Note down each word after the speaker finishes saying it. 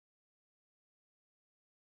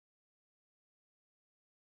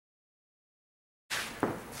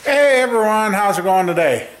Hey everyone, how's it going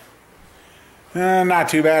today? Not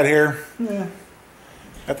too bad here. Yeah.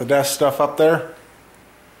 Got the desk stuff up there.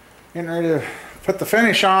 Getting ready to put the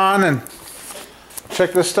finish on and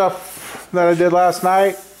check this stuff that I did last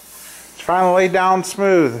night. It's finally laid down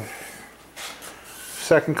smooth.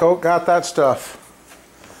 Second coat got that stuff.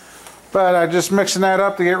 But I'm just mixing that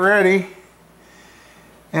up to get ready.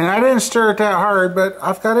 And I didn't stir it that hard, but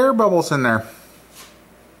I've got air bubbles in there.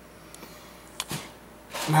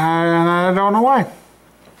 And I don't know why.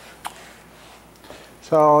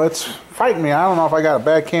 So it's fighting me. I don't know if I got a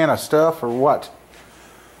bad can of stuff or what.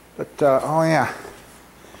 But, oh yeah.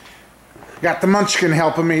 Got the Munchkin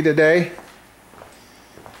helping me today.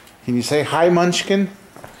 Can you say hi, Munchkin?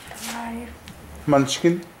 Hi.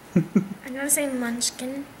 Munchkin? I'm gonna say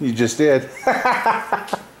Munchkin. You just did. And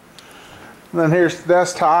then here's the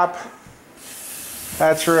desktop.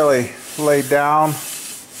 That's really laid down.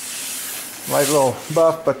 Light little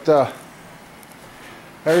buff, but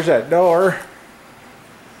there's that door.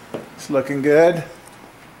 It's looking good.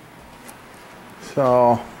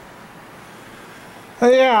 So,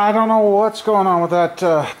 yeah, I don't know what's going on with that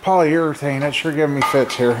polyurethane. It's sure giving me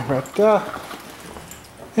fits here. But,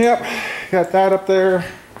 yep, got that up there.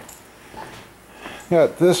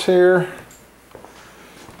 Got this here.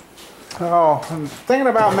 Oh, I'm thinking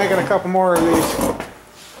about making a couple more of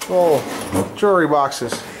these little jewelry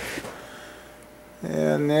boxes.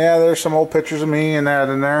 And yeah, there's some old pictures of me and that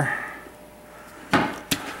in there. I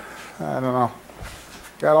don't know.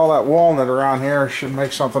 Got all that walnut around here. Should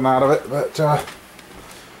make something out of it, but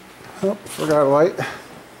oh, forgot a light.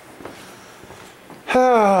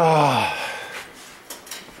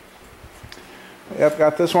 Yep,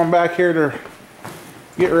 got this one back here to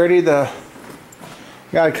get ready. Got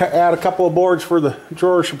to add a couple of boards for the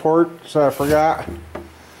drawer support, so I forgot. And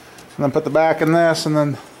then put the back in this, and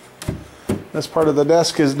then this part of the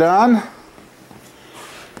desk is done.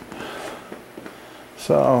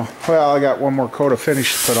 So, well, I got one more coat of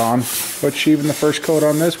finish to put on, which even the first coat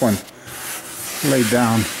on this one laid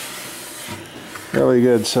down really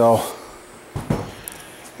good. So,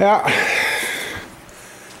 yeah.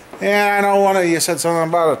 And I know one of you said something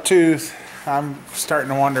about a tooth. I'm starting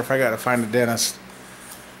to wonder if I got to find a dentist.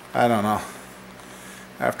 I don't know.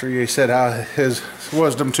 After you said how his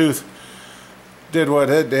wisdom tooth did what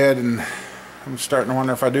it did, and I'm starting to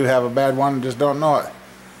wonder if I do have a bad one and just don't know it.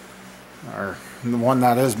 Or the one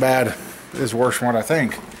that is bad is worse than what I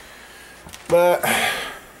think. But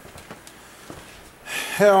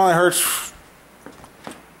it only hurts.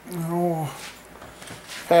 Oh,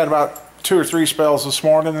 had about 2 or 3 spells this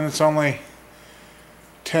morning, and it's only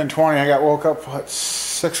 10:20. I got woke up at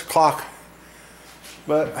 6 o'clock.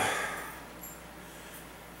 But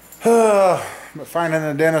finding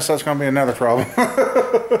a dentist, that's going to be another problem.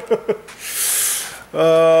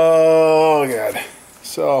 Oh, God.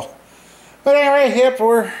 So, but anyway, yep,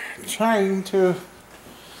 we're trying to,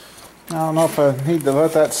 I don't know if I need to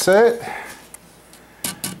let that sit,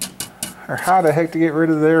 or how the heck to get rid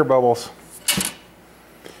of the air bubbles.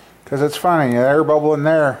 Because it's funny, the air bubble in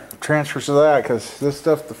there transfers to that, because this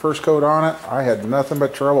stuff, the first coat on it, I had nothing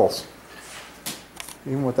but troubles.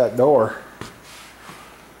 Even with that door.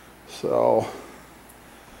 So,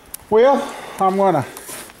 well, I'm going to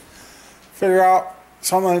figure out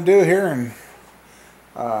something to do here, and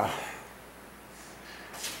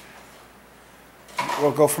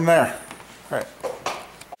we'll go from there.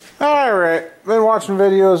 Alright, been watching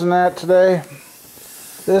videos and that today.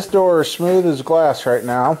 This door is smooth as glass right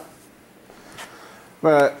now,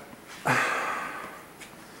 but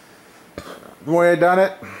the way I done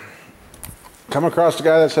it, come across a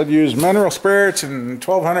guy that said use mineral spirits and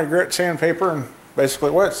 1200 grit sandpaper and basically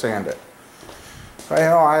wet sand it.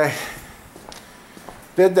 Well, I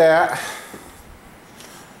did that,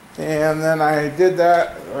 and then I did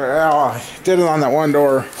that, well, I did it on that one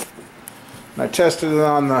door, and I tested it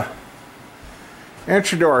on the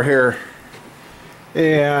entry door here,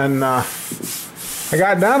 and I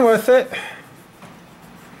got done with it,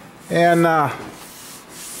 and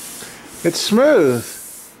it's smooth.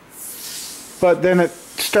 But then it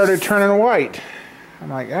started turning white. I'm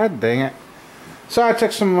like, God dang it. So I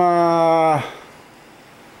took some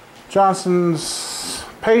Johnson's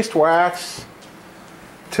paste wax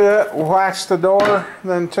to it, waxed the door,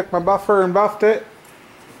 then took my buffer and buffed it,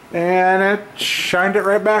 and it shined it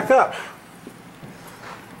right back up.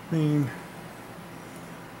 I mean,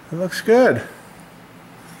 it looks good.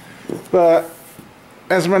 But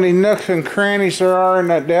as many nooks and crannies there are in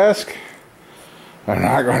that desk, I'm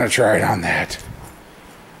not going to try it on that.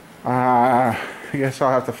 I guess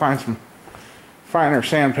I'll have to find some finer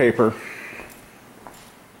sandpaper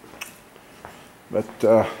But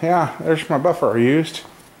yeah, there's my buffer I used.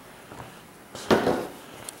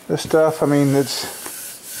 This stuff, I mean,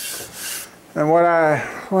 it's, and what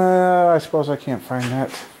well, I suppose I can't find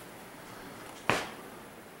that.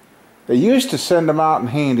 They used to send them out in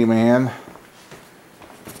handyman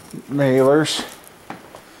mailers.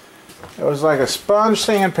 It was like a sponge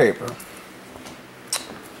sandpaper.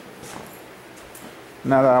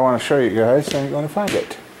 Now that I want to show you guys, I'm going to find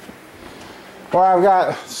it. Well, I've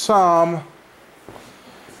got some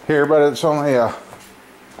here, but it's only a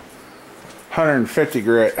 150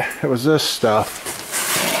 grit. It was this stuff.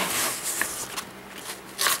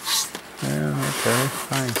 Yeah, okay,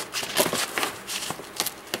 fine.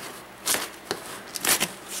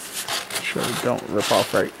 Sure, don't rip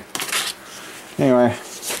off right. Anyway,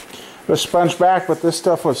 it was sponge back, but this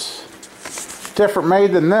stuff was different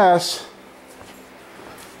made than this.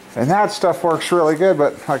 And that stuff works really good,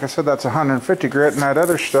 but like I said, that's 150 grit, and that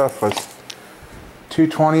other stuff was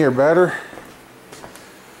 220 or better.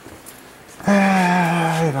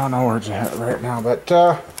 I don't know where it's at right now, but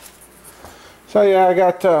so yeah, I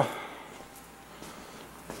got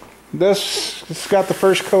this. It's got the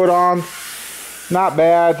first coat on, not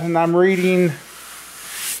bad, and I'm reading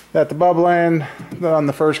that the bubbling on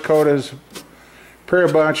the first coat is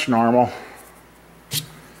pretty much normal.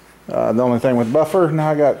 The only thing with buffer,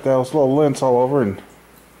 now I got those little lints all over, and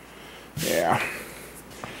yeah.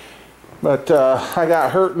 But I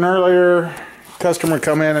got hurting earlier. Customer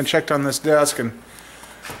come in and checked on this desk, and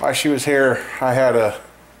while she was here, I had a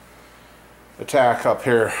attack up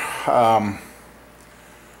here.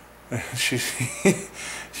 She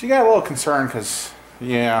got a little concerned because,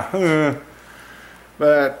 yeah,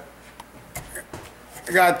 but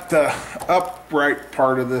I got the upright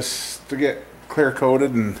part of this to get clear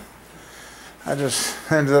coated, and I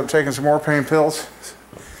just ended up taking some more pain pills.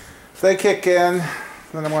 If they kick in,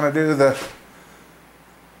 then I'm going to do the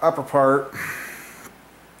upper part.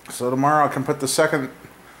 So tomorrow I can put the second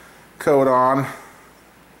coat on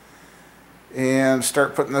and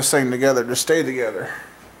start putting this thing together to stay together.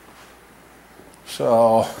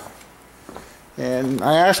 So, and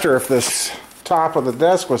I asked her if this top of the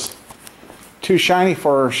desk was too shiny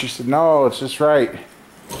for her. She said no, it's just right.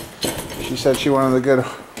 She said she wanted a good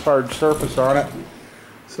hard surface on it.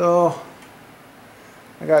 So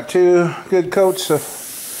I got 2 good coats of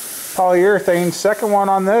polyurethane. Second one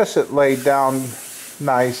on this, it laid down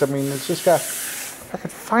nice. I mean, it's just got, if I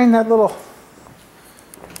could find that little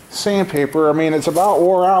sandpaper, I mean, it's about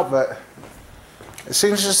wore out, but it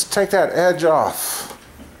seems just to take that edge off.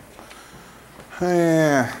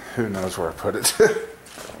 Who knows where I put it.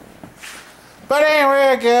 But anyway,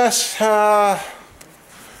 I guess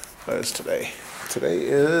what is today? Today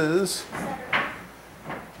is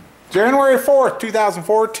January 4th,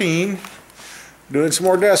 2014. Doing some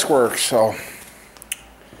more desk work, so.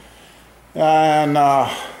 And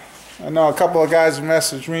I know a couple of guys have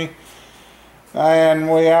messaged me,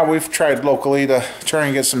 and we've tried locally to try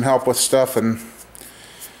and get some help with stuff, and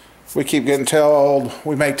we keep getting told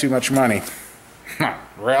we make too much money.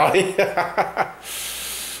 Really?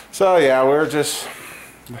 So yeah, we're just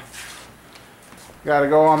gotta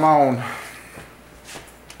go on my own.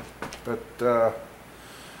 But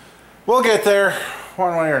we'll get there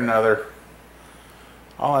one way or another.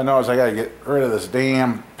 All I know is I gotta get rid of this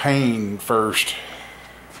damn pain first.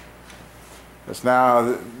 Because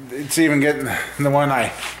now it's even getting the one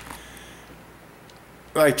I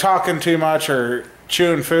like talking too much or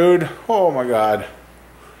chewing food. Oh my God.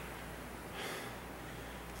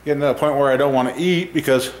 Getting to the point where I don't want to eat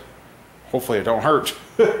because hopefully it don't hurt.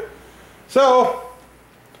 So,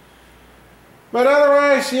 but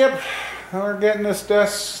otherwise, yep, we're getting this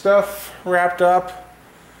desk stuff wrapped up.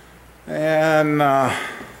 And I'm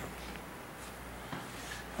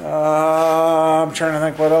trying to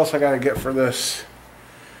think what else I got to get for this.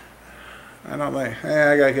 I don't think,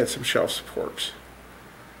 I got to get some shelf supports.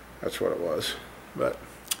 That's what it was. But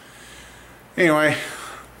anyway,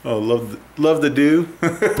 oh, love the do.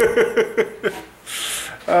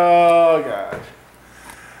 Oh God.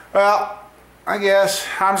 Well, I guess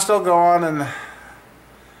I'm still going, and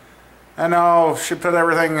I know should put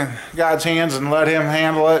everything in God's hands and let Him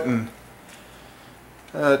handle it. And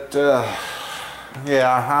but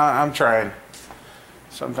yeah, I'm trying.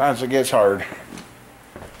 Sometimes it gets hard.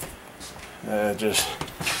 Just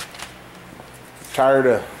tired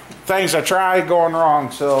of things I tried going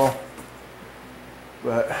wrong. So,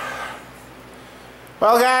 but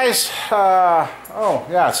well, guys. Oh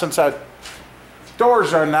yeah, since that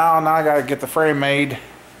door's done now I gotta get the frame made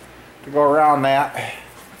to go around that.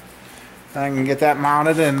 I can get that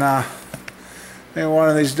mounted, and maybe one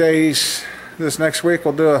of these days, this next week,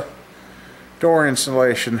 we'll do door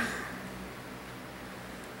installation.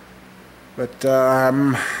 But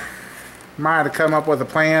might have come up with a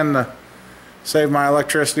plan to save my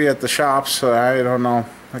electricity at the shops. So I don't know.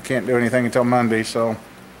 I can't do anything until Monday, so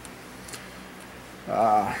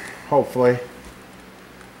hopefully.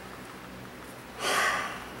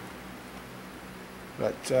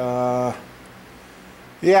 But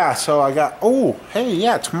yeah, so I got, oh hey,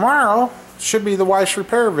 yeah, tomorrow should be the wife's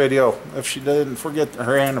repair video if she didn't forget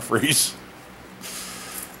her antifreeze.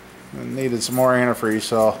 Needed some more antifreeze,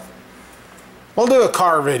 so we'll do a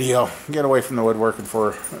car video. Get away from the woodworking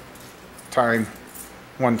for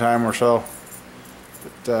one time or so.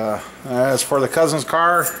 But as for the cousin's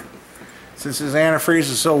car, since his antifreeze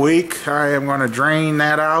is so weak, I am going to drain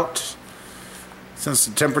that out. Since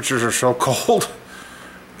the temperatures are so cold,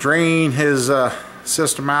 drain his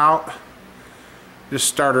system out. Just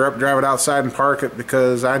start her up, drive it outside, and park it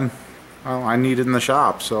because I need it in the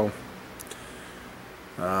shop. So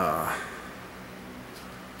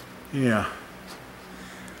yeah.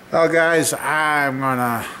 Well, guys, I'm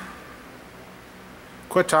gonna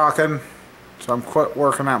quit talking. So I'm quit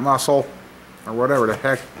working that muscle or whatever the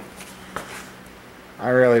heck. I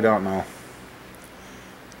really don't know.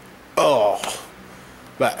 Oh,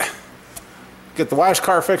 but get the wife's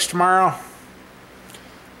car fixed tomorrow.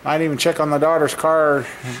 Might even check on the daughter's car,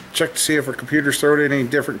 check to see if her computer's throwing any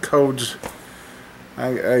different codes.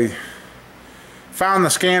 I found the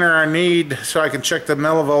scanner I need so I can check the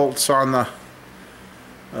millivolts on the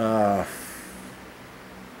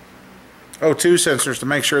O2 sensors to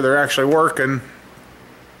make sure they're actually working.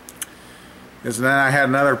 Because then I had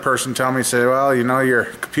another person tell me, say, well, you know, your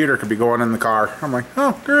computer could be going in the car. I'm like,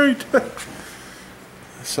 oh, great.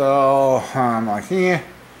 So I'm like, yeah.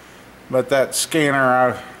 But that scanner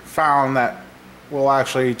I found that will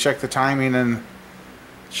actually check the timing and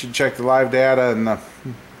should check the live data and the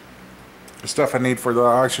stuff I need for the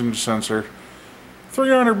oxygen sensor.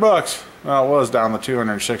 $300. Well, it was down to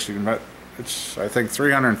 $260, but it's, I think,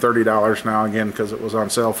 $330 now again because it was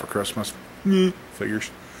on sale for Christmas.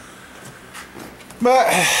 Figures. But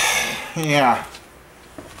yeah,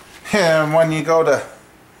 and when you go to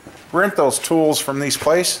rent those tools from these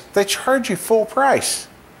places, they charge you full price.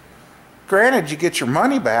 Granted, you get your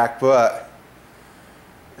money back, but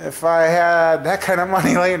if I had that kind of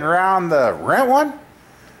money laying around to rent one,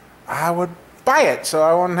 I would buy it so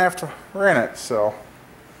I wouldn't have to rent it. So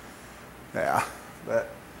yeah, but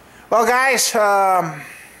well, guys,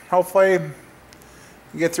 hopefully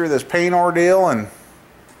you get through this pain ordeal and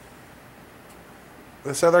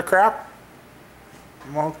this other crap.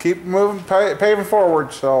 We'll keep moving, paving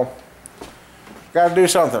forward. So got to do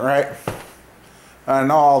something, right? I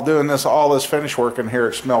know all doing this, all this finish work in here,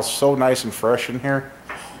 it smells so nice and fresh in here.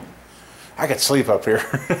 I could sleep up here.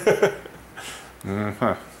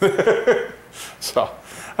 So,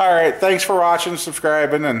 all right, thanks for watching,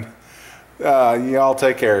 subscribing, and you all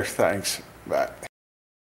take care. Thanks. Bye.